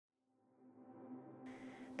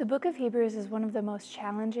The book of Hebrews is one of the most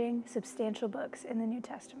challenging, substantial books in the New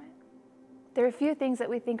Testament. There are a few things that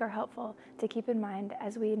we think are helpful to keep in mind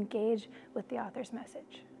as we engage with the author's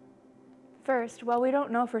message. First, while we don't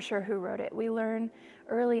know for sure who wrote it, we learn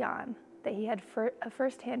early on that he had a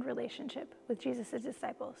first-hand relationship with Jesus'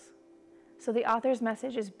 disciples. So the author's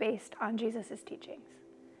message is based on Jesus' teachings.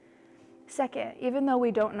 Second, even though we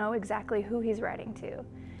don't know exactly who he's writing to,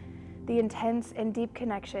 the intense and deep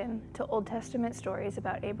connection to Old Testament stories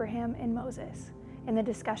about Abraham and Moses and the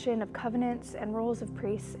discussion of covenants and roles of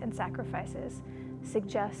priests and sacrifices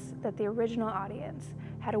suggests that the original audience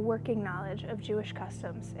had a working knowledge of Jewish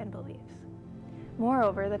customs and beliefs.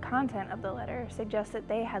 Moreover, the content of the letter suggests that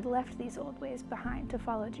they had left these old ways behind to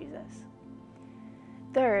follow Jesus.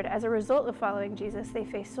 Third, as a result of following Jesus, they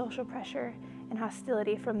faced social pressure and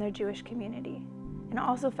hostility from their Jewish community, and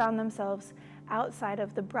also found themselves outside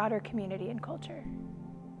of the broader community and culture.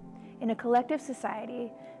 In a collective society,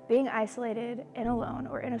 being isolated and alone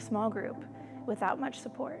or in a small group without much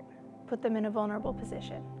support put them in a vulnerable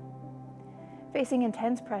position. Facing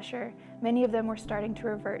intense pressure, many of them were starting to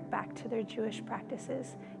revert back to their Jewish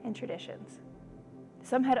practices and traditions.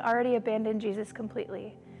 Some had already abandoned Jesus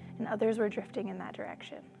completely, and others were drifting in that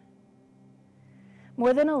direction.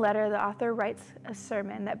 More than a letter, the author writes a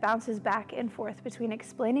sermon that bounces back and forth between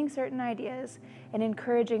explaining certain ideas and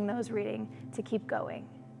encouraging those reading to keep going,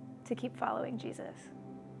 to keep following Jesus.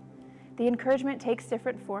 The encouragement takes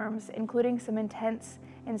different forms, including some intense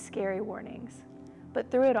and scary warnings. But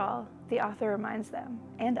through it all, the author reminds them,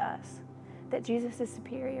 and us, that Jesus is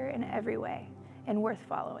superior in every way and worth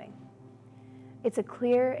following. It's a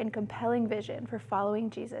clear and compelling vision for following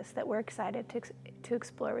Jesus that we're excited to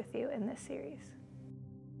explore with you in this series.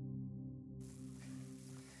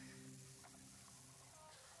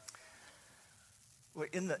 Well,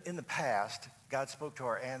 in the past, God spoke to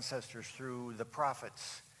our ancestors through the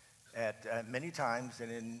prophets at many times and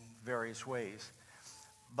in various ways.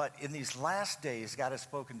 But in these last days, God has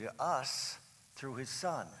spoken to us through his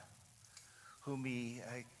Son, whom he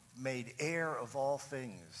made heir of all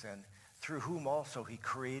things, and through whom also he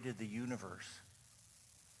created the universe.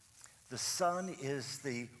 The Son is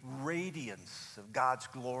the radiance of God's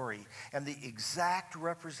glory and the exact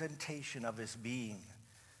representation of his being,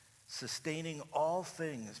 sustaining all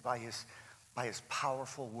things by his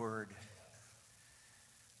powerful word.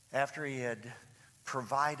 After he had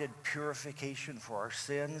provided purification for our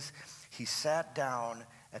sins, he sat down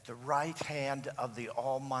at the right hand of the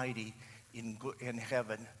Almighty in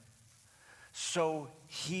heaven. So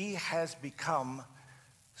he has become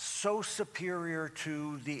so superior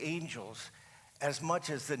to the angels as much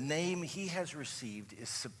as the name he has received is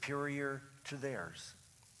superior to theirs.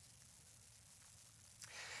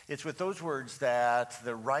 It's with those words that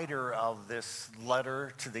the writer of this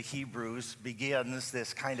letter to the Hebrews begins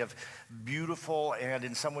this kind of beautiful and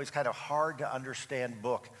in some ways kind of hard to understand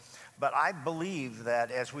book. But I believe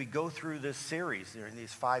that as we go through this series during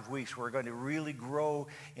these 5 weeks, we're going to really grow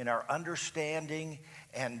in our understanding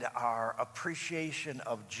and our appreciation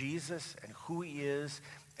of Jesus and who he is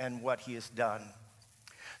and what he has done.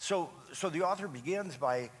 So the author begins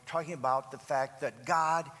by talking about the fact that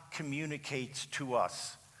God communicates to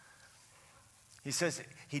us. He says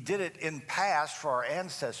he did it in past for our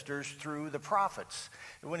ancestors through the prophets.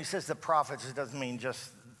 And when he says the prophets, it doesn't mean just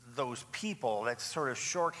those people. That's sort of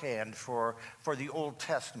shorthand for the Old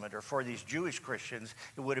Testament, or for these Jewish Christians,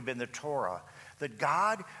 it would have been the Torah. That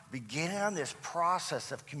God began this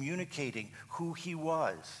process of communicating who he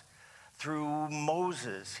was. Through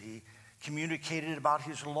Moses, he communicated about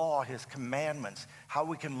his law, his commandments, how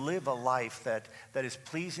we can live a life that is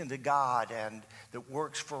pleasing to God and that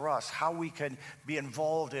works for us, how we can be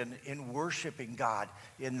involved in worshiping God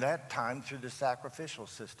in that time through the sacrificial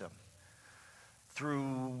system.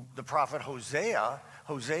 Through the prophet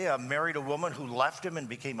Hosea married a woman who left him and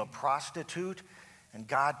became a prostitute, and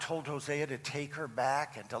God told Hosea to take her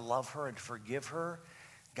back and to love her and forgive her.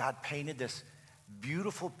 God painted this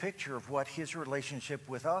beautiful picture of what his relationship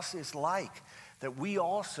with us is like, that we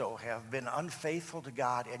also have been unfaithful to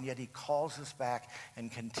God, and yet he calls us back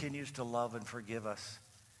and continues to love and forgive us.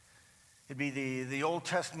 It'd be the Old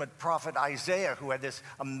Testament prophet Isaiah who had this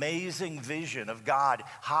amazing vision of God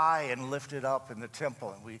high and lifted up in the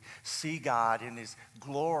temple, and we see God in his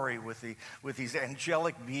glory with these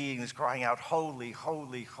angelic beings crying out, "Holy,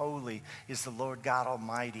 holy, holy is the Lord God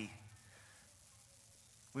Almighty."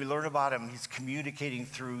 We learn about him. He's communicating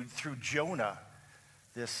through Jonah,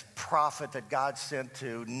 this prophet that God sent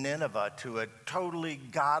to Nineveh, to a totally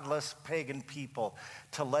godless pagan people,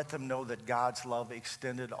 to let them know that God's love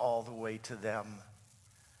extended all the way to them.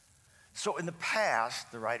 So in the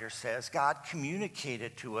past, the writer says, God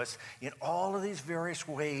communicated to us in all of these various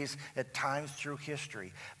ways at times through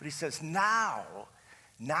history. But he says now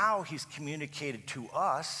he's communicated to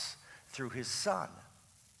us through his Son.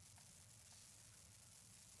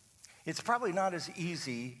 It's probably not as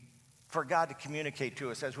easy for God to communicate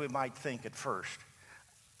to us as we might think at first.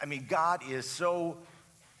 I mean, God is so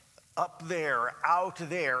up there, out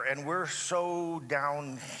there, and we're so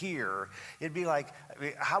down here. It'd be like,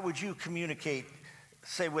 how would you communicate,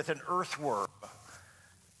 say, with an earthworm?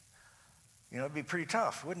 You know, it'd be pretty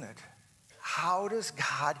tough, wouldn't it? How does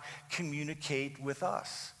God communicate with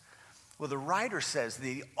us? Well, the writer says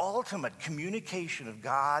the ultimate communication of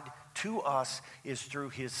God to us is through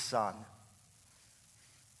his Son.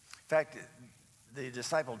 In fact, the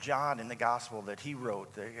disciple John in the gospel that he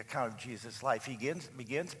wrote, the account of Jesus' life, he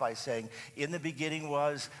begins by saying, in the beginning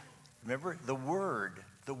was, remember, the Word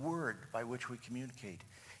by which we communicate.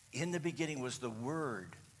 In the beginning was the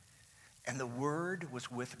Word, and the Word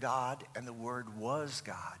was with God, and the Word was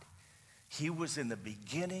God. He was in the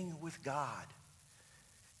beginning with God.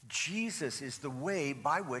 Jesus is the way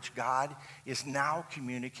by which God is now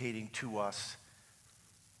communicating to us.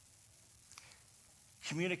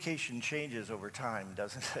 Communication changes over time,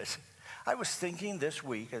 doesn't it? I was thinking this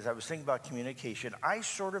week, as I was thinking about communication, I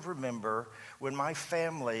sort of remember when my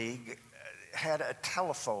family had a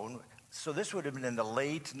telephone. So this would have been in the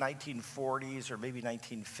late 1940s or maybe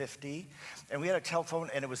 1950. And we had a telephone,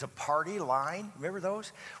 and it was a party line. Remember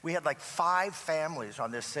those? We had like 5 families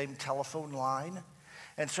on this same telephone line.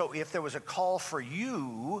 And so if there was a call for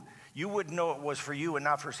you, you wouldn't know it was for you and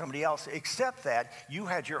not for somebody else, except that you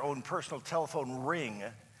had your own personal telephone ring.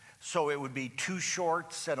 So it would be 2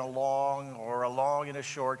 shorts and a long, or a long and a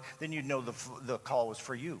short. Then you'd know the call was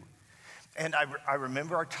for you. And I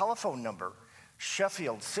remember our telephone number,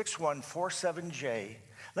 Sheffield 6147J.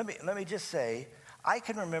 Let me just say, I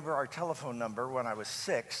can remember our telephone number when I was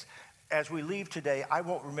 6. As we leave today, I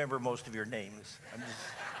won't remember most of your names. I'm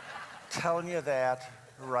just telling you that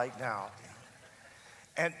right now.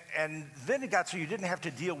 And then it got so you didn't have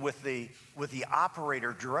to deal with the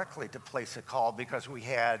operator directly to place a call, because we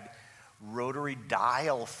had rotary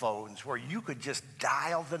dial phones where you could just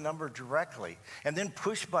dial the number directly, and then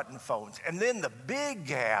push button phones, and then the big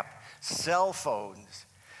gap, cell phones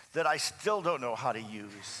that I still don't know how to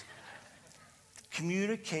use.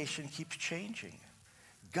 Communication keeps changing.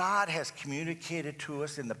 God has communicated to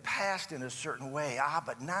us in the past in a certain way.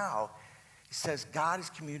 But now he says God is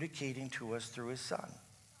communicating to us through his Son.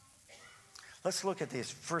 Let's look at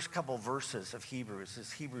these first couple verses of Hebrews. This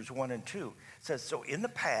is Hebrews 1 and 2. It says, so in the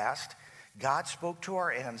past, God spoke to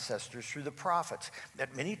our ancestors through the prophets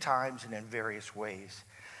at many times and in various ways.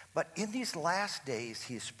 But in these last days,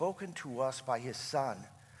 he has spoken to us by his Son,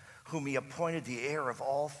 whom he appointed the heir of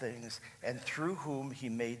all things, and through whom he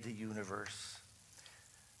made the universe.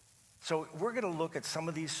 So we're going to look at some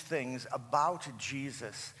of these things about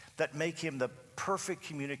Jesus that make him the perfect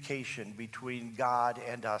communication between God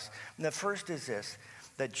and us. And the first is this,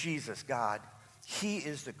 that Jesus, God, he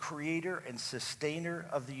is the creator and sustainer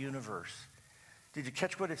of the universe. Did you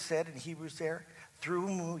catch what it said in Hebrews there? Through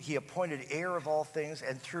whom he appointed heir of all things,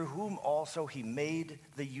 and through whom also he made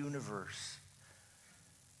the universe.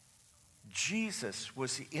 Jesus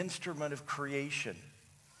was the instrument of creation.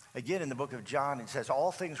 Again, in the book of John, it says,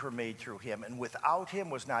 all things were made through him, and without him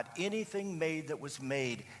was not anything made that was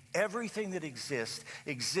made. Everything that exists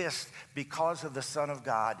because of the Son of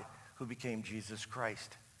God, who became Jesus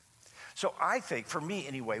Christ. So I think, for me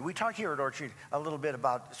anyway, we talk here at Orchard a little bit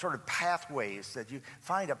about sort of pathways, that you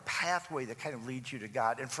find a pathway that kind of leads you to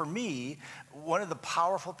God. And for me, one of the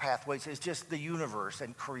powerful pathways is just the universe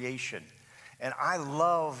and creation. And I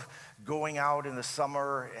love going out in the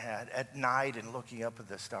summer at night and looking up at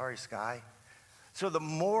the starry sky. So the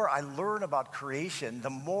more I learn about creation,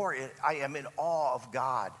 the more I am in awe of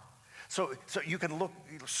God. So you can look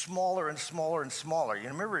smaller and smaller and smaller. You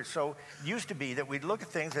remember, so it used to be that we'd look at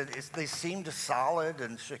things that they seemed solid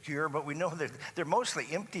and secure, but we know that they're mostly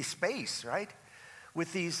empty space, right?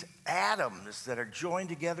 With these atoms that are joined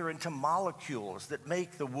together into molecules that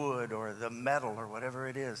make the wood or the metal or whatever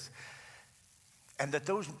it is. And that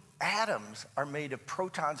those atoms are made of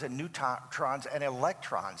protons and neutrons and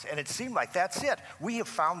electrons. And it seemed like that's it. We have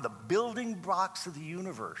found the building blocks of the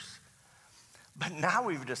universe. But now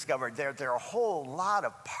we've discovered there are a whole lot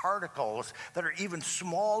of particles that are even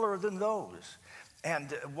smaller than those.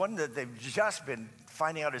 And one that they've just been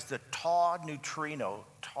finding out is the tau neutrino.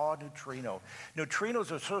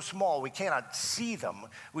 Neutrinos are so small we cannot see them.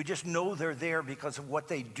 We just know they're there because of what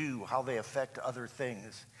they do, how they affect other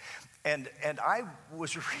things. And I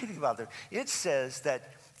was reading about this. It says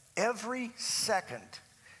that Every second,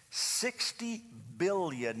 60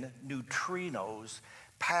 billion neutrinos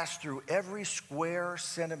pass through every square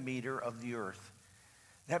centimeter of the earth.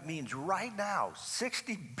 That means right now,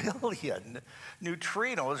 60 billion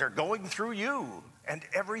neutrinos are going through you and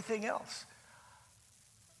everything else.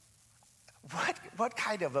 What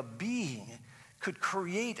kind of a being could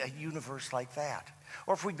create a universe like that?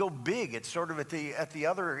 Or if we go big, it's sort of at the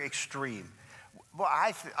other extreme. Well,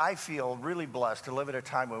 I feel really blessed to live at a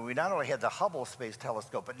time when we not only had the Hubble Space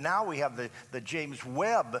Telescope, but now we have the James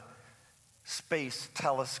Webb Space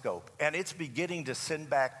Telescope, and it's beginning to send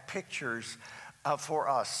back pictures for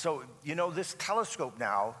us. So, this telescope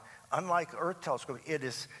now, unlike Earth telescope, it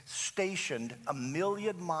is stationed 1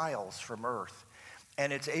 million miles from Earth.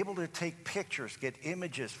 And it's able to take pictures, get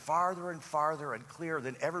images farther and farther and clearer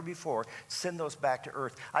than ever before, send those back to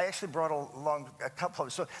Earth. I actually brought along a couple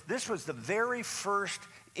of, so this was the very first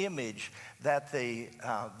image that the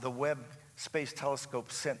Webb Space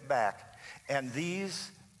Telescope sent back. And these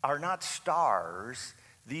are not stars,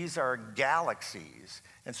 these are galaxies.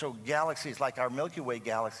 And so galaxies like our Milky Way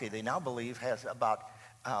galaxy, they now believe has about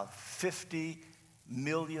 50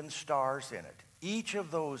 million stars in it. Each of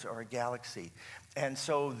those are a galaxy. And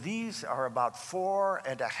so these are about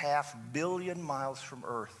 4.5 billion miles from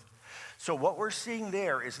Earth. So what we're seeing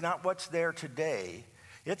there is not what's there today.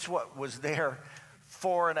 It's what was there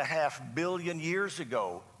 4.5 billion years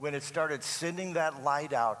ago when it started sending that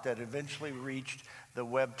light out that eventually reached the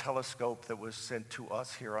Webb telescope that was sent to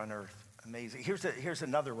us here on Earth. Amazing. Here's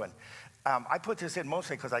another one. I put this in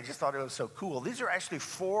mostly because I just thought it was so cool. These are actually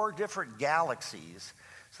 4 different galaxies.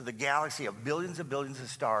 So the galaxy of billions of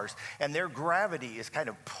stars, and their gravity is kind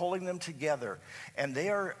of pulling them together. And they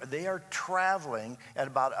are traveling at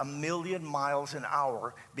about 1 million miles an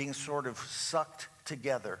hour, being sort of sucked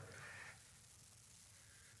together.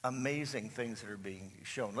 Amazing things that are being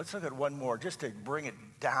shown. Let's look at one more just to bring it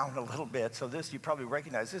down a little bit. So this you probably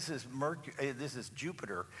recognize. This is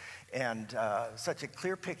Jupiter, and such a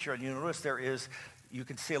clear picture. And you notice you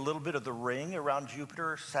can see a little bit of the ring around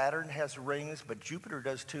Jupiter. Saturn has rings, but Jupiter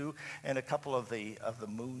does too, and a couple of the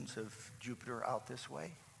moons of Jupiter out this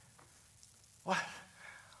way. What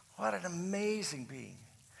an amazing being.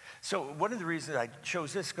 So one of the reasons I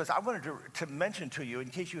chose this, because I wanted to mention to you, in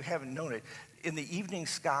case you haven't known it, in the evening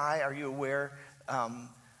sky, are you aware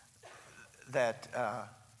that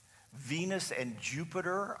Venus and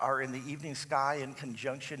Jupiter are in the evening sky in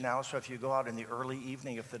conjunction now? So if you go out in the early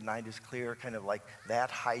evening, if the night is clear, kind of like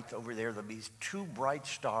that height over there, there'll be these 2 bright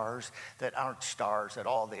stars that aren't stars at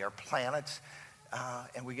all. They are planets,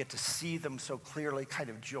 and we get to see them so clearly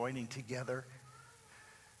kind of joining together.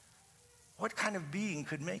 What kind of being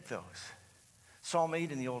could make those? Psalm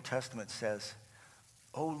 8 in the Old Testament says,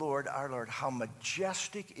 "O Lord, our Lord, how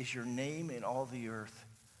majestic is your name in all the earth,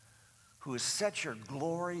 who has set your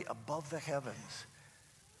glory above the heavens.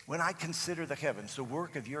 When I consider the heavens, the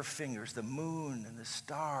work of your fingers, the moon and the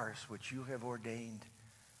stars which you have ordained,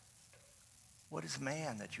 what is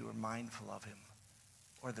man that you are mindful of him,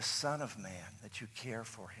 or the son of man that you care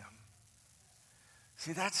for him?"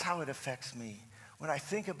 See, that's how it affects me. When I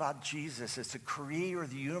think about Jesus as the creator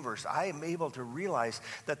of the universe, I am able to realize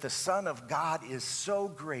that the Son of God is so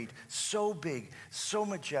great, so big, so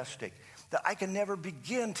majestic, that I can never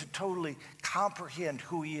begin to totally comprehend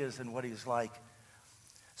who he is and what he's like.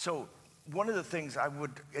 So one of the things I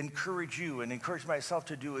would encourage you and encourage myself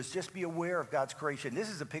to do is just be aware of God's creation. This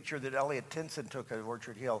is a picture that Elliot Tinson took at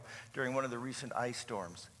Orchard Hill during one of the recent ice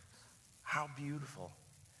storms. How beautiful.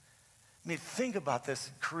 I mean, think about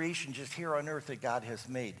this creation just here on earth that God has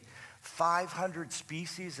made. 500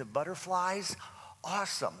 species of butterflies,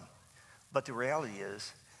 awesome. But the reality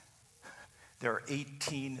is, there are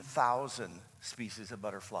 18,000 species of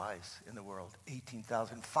butterflies in the world.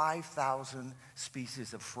 18,000. 5,000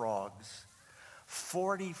 species of frogs.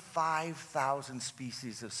 45,000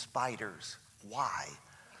 species of spiders. Why?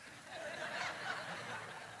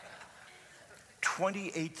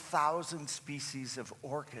 28,000 species of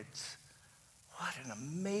orchids. What an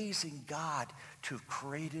amazing God to have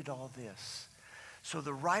created all this. So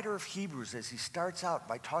the writer of Hebrews, as he starts out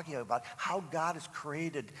by talking about how God has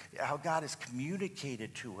created, how God has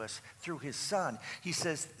communicated to us through his Son, he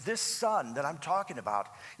says, this Son that I'm talking about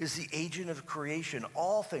is the agent of creation.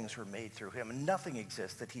 All things were made through him, and nothing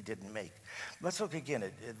exists that he didn't make. Let's look again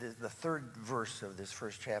at the 3rd verse of this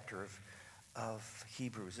first chapter of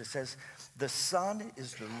Hebrews. It says, the Son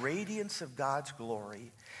is the radiance of God's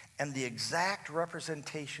glory and the exact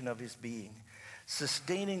representation of his being,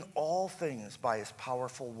 sustaining all things by his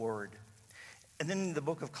powerful word. And then in the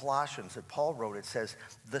book of Colossians that Paul wrote, it says,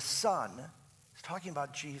 the Son It's talking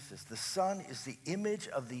about Jesus. The Son is the image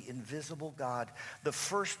of the invisible God, the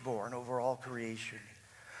firstborn over all creation.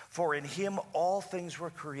 For in him all things were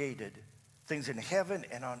created, things in heaven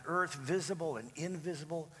and on earth, visible and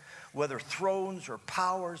invisible, whether thrones or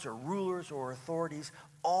powers or rulers or authorities,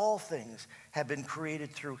 all things have been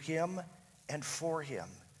created through him and for him.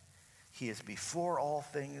 He is before all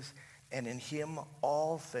things, and in him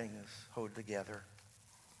all things hold together.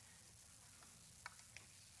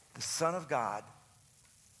 The Son of God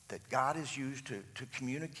that God has used to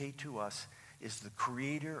communicate to us is the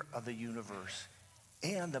creator of the universe.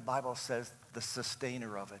 And the Bible says the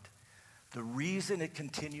sustainer of it. The reason it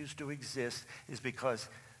continues to exist is because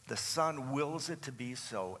the Son wills it to be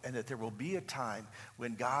so, and that there will be a time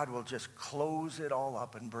when God will just close it all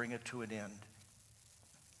up and bring it to an end.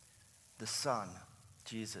 The Son,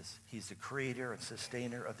 Jesus, he's the creator and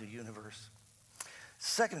sustainer of the universe.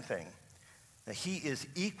 Second thing, that he is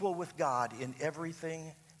equal with God in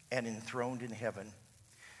everything and enthroned in heaven.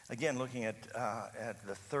 Again, looking at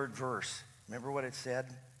the third verse, remember what it said?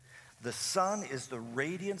 The Son is the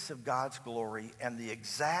radiance of God's glory and the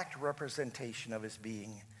exact representation of his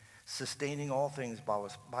being, sustaining all things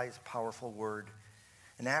by his powerful word.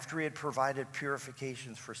 And after he had provided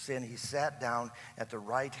purifications for sin, he sat down at the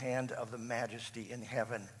right hand of the Majesty in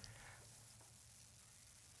heaven.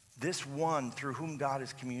 This one through whom God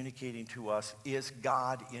is communicating to us is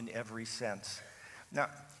God in every sense. Now,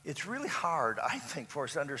 it's really hard, I think, for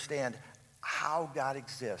us to understand how God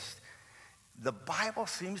exists. The Bible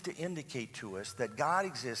seems to indicate to us that God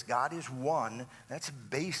exists. God is one. That's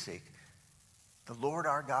basic. The Lord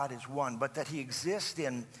our God is one, but that he exists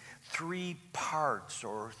in three parts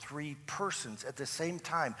or three persons at the same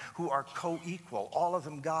time who are co-equal, all of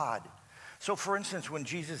them God. So for instance, when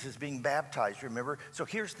Jesus is being baptized, remember? So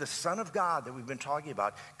here's the Son of God that we've been talking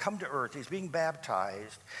about, come to earth, he's being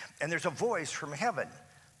baptized, and there's a voice from heaven.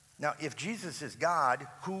 Now, if Jesus is God,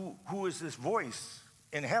 who is this voice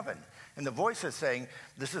in heaven? And the voice is saying,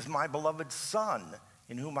 this is my beloved Son,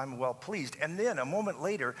 in whom I'm well pleased. And then a moment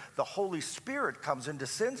later, the Holy Spirit comes and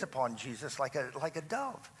descends upon Jesus like a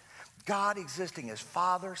dove. God existing as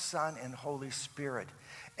Father, Son, and Holy Spirit.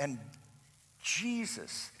 And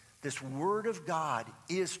Jesus, this Word of God,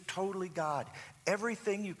 is totally God.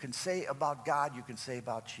 Everything you can say about God, you can say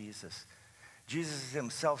about Jesus. Jesus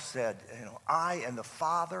himself said, I and the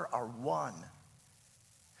Father are one.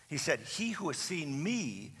 He said, he who has seen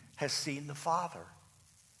me has seen the Father.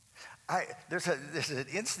 There's an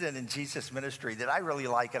incident in Jesus' ministry that I really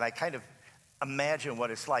like, and I kind of imagine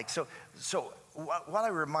what it's like. So while I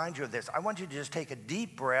remind you of this, I want you to just take a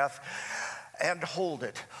deep breath and hold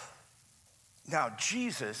it. Now,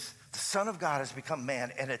 Jesus, the Son of God, has become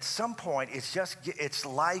man, and at some point, it's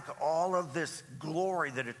like all of this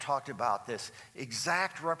glory that it talked about, this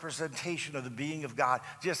exact representation of the being of God,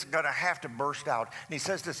 just going to have to burst out. And he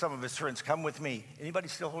says to some of his friends, come with me. Anybody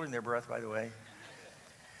still holding their breath, by the way?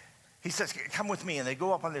 He says, come with me. And they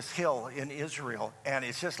go up on this hill in Israel, and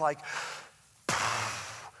it's just like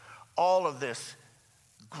all of this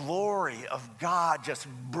glory of God just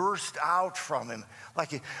burst out from him,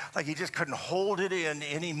 like he just couldn't hold it in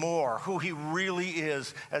anymore, who he really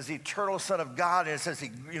is as the eternal Son of God. And it says he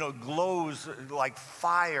glows like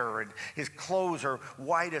fire, and his clothes are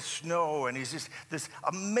white as snow, and he's just this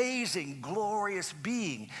amazing, glorious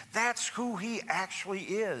being. That's who he actually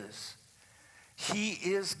is. He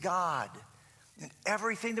is God. And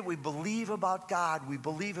everything that we believe about God, we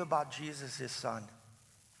believe about Jesus, his Son.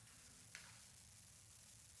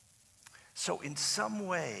 So in some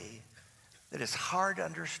way that is hard to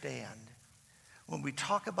understand, when we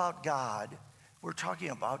talk about God, we're talking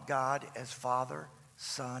about God as Father,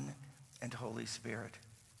 Son, and Holy Spirit.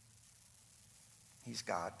 He's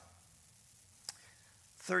God.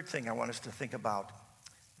 Third thing I want us to think about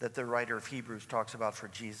that the writer of Hebrews talks about for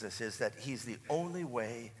Jesus is that he's the only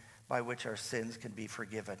way by which our sins can be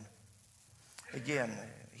forgiven. Again,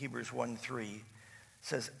 Hebrews 1:3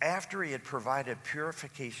 says, after he had provided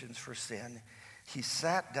purifications for sin, he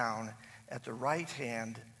sat down at the right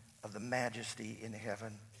hand of the Majesty in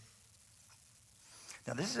heaven.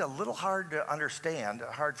 Now, this is a little hard to understand,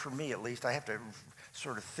 hard for me at least. I have to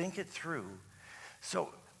sort of think it through. So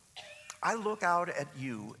I look out at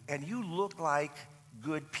you, and you look like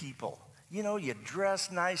good people. You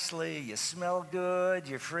dress nicely, you smell good,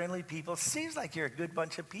 you're friendly people. It seems like you're a good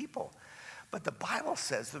bunch of people. But the Bible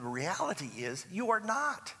says the reality is you are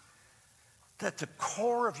not. That the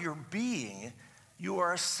core of your being, you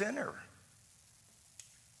are a sinner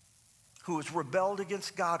who has rebelled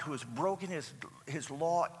against God, who has broken his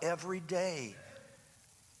law every day.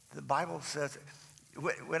 The Bible says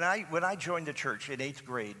When I joined the church in 8th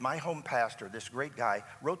grade, my home pastor, this great guy,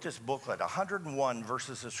 wrote this booklet, 101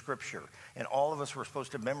 verses of Scripture, and all of us were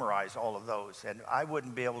supposed to memorize all of those. And I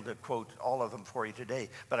wouldn't be able to quote all of them for you today,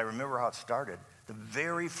 but I remember how it started. The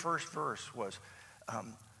very first verse was,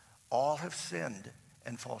 all have sinned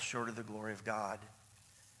and fall short of the glory of God.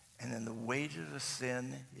 And then the wages of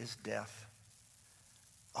sin is death.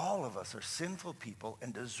 All of us are sinful people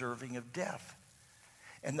and deserving of death.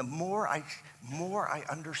 And the more I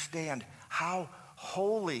understand how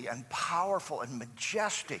holy and powerful and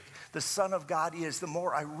majestic the Son of God is, the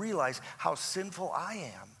more I realize how sinful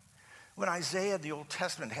I am. When Isaiah in the Old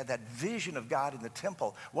Testament had that vision of God in the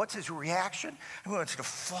temple, what's his reaction? He wants to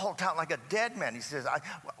fall down like a dead man. He says,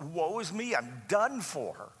 woe is me, I'm done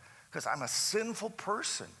for, because I'm a sinful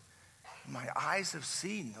person. My eyes have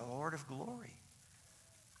seen the Lord of glory.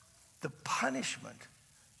 The punishment,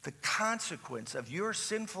 the consequence of your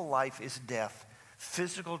sinful life is death,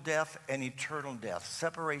 physical death and eternal death,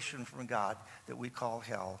 separation from God that we call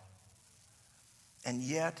hell. And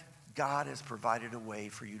yet, God has provided a way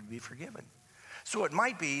for you to be forgiven. So it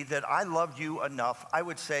might be that I loved you enough, I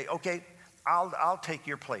would say, okay, I'll take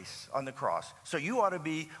your place on the cross. So you ought to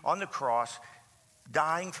be on the cross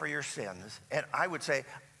dying for your sins. And I would say,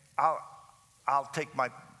 I'll take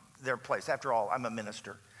their place. After all, I'm a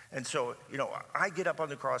minister. And so, I get up on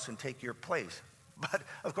the cross and take your place. But,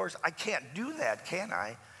 of course, I can't do that, can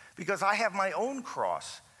I? Because I have my own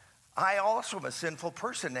cross. I also am a sinful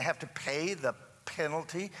person and have to pay the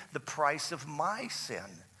penalty, the price of my sin.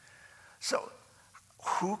 So,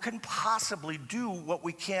 who can possibly do what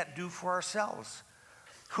we can't do for ourselves?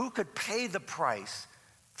 Who could pay the price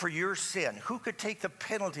for your sin? Who could take the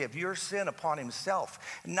penalty of your sin upon himself?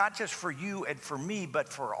 Not just for you and for me, but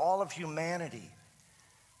for all of humanity.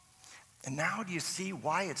 And now do you see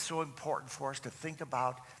why it's so important for us to think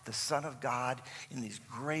about the Son of God in these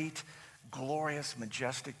great, glorious,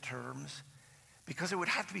 majestic terms? Because it would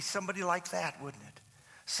have to be somebody like that, wouldn't it?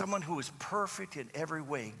 Someone who is perfect in every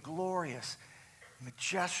way, glorious,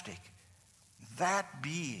 majestic. That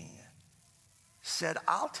being said,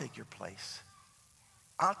 I'll take your place.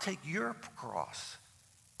 I'll take your cross.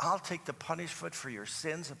 I'll take the punishment for your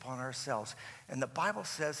sins upon ourselves. And the Bible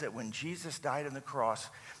says that when Jesus died on the cross,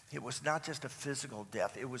 it was not just a physical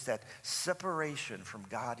death. It was that separation from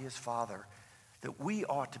God, his Father, that we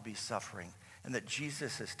ought to be suffering and that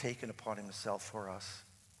Jesus has taken upon himself for us.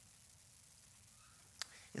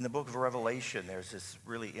 In the book of Revelation, there's this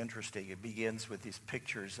really interesting, it begins with these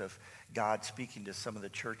pictures of God speaking to some of the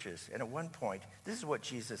churches. And at one point, this is what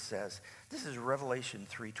Jesus says. This is Revelation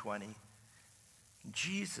 3:20.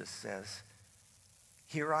 Jesus says,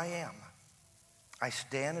 here I am. I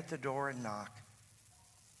stand at the door and knock.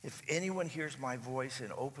 If anyone hears my voice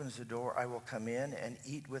and opens the door, I will come in and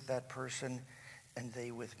eat with that person and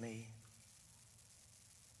they with me.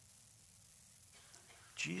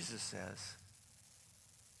 Jesus says,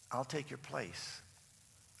 I'll take your place.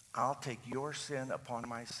 I'll take your sin upon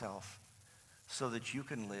myself so that you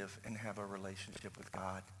can live and have a relationship with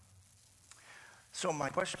God. So my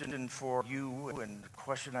question for you, and the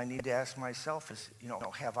question I need to ask myself is,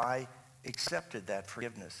 have I accepted that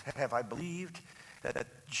forgiveness? Have I believed that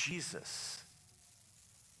Jesus,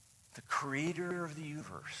 the creator of the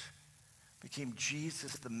universe, became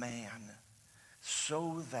Jesus the man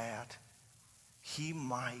so that he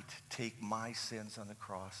might take my sins on the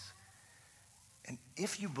cross? And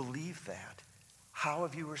if you believe that, how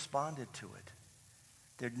have you responded to it?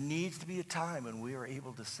 There needs to be a time when we are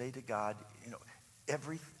able to say to God,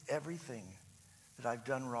 everything that I've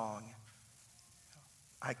done wrong,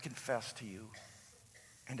 I confess to you.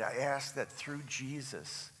 And I ask that through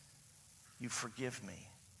Jesus, you forgive me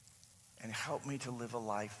and help me to live a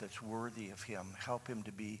life that's worthy of him. Help him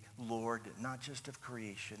to be Lord, not just of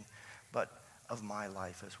creation, but of my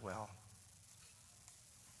life as well.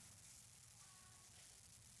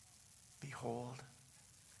 Behold,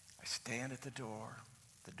 I stand at the door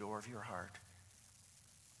of your heart,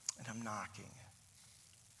 and I'm knocking.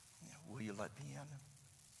 Will you let me in?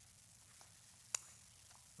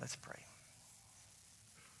 Let's pray.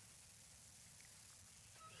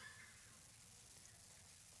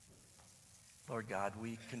 Lord God,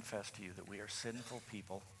 we confess to you that we are sinful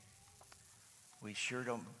people. We sure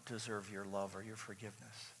don't deserve your love or your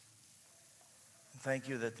forgiveness. And thank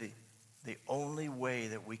you that the only way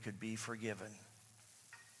that we could be forgiven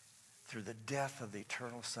through the death of the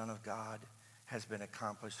eternal Son of God has been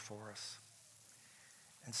accomplished for us.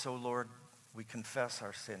 And so, Lord, we confess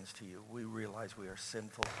our sins to you. We realize we are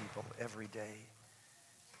sinful people every day.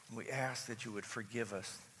 And we ask that you would forgive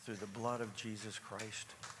us through the blood of Jesus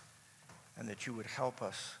Christ, and that you would help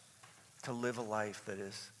us to live a life that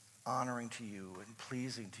is honoring to you and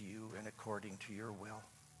pleasing to you and according to your will.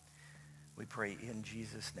 We pray in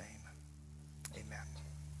Jesus' name. Amen.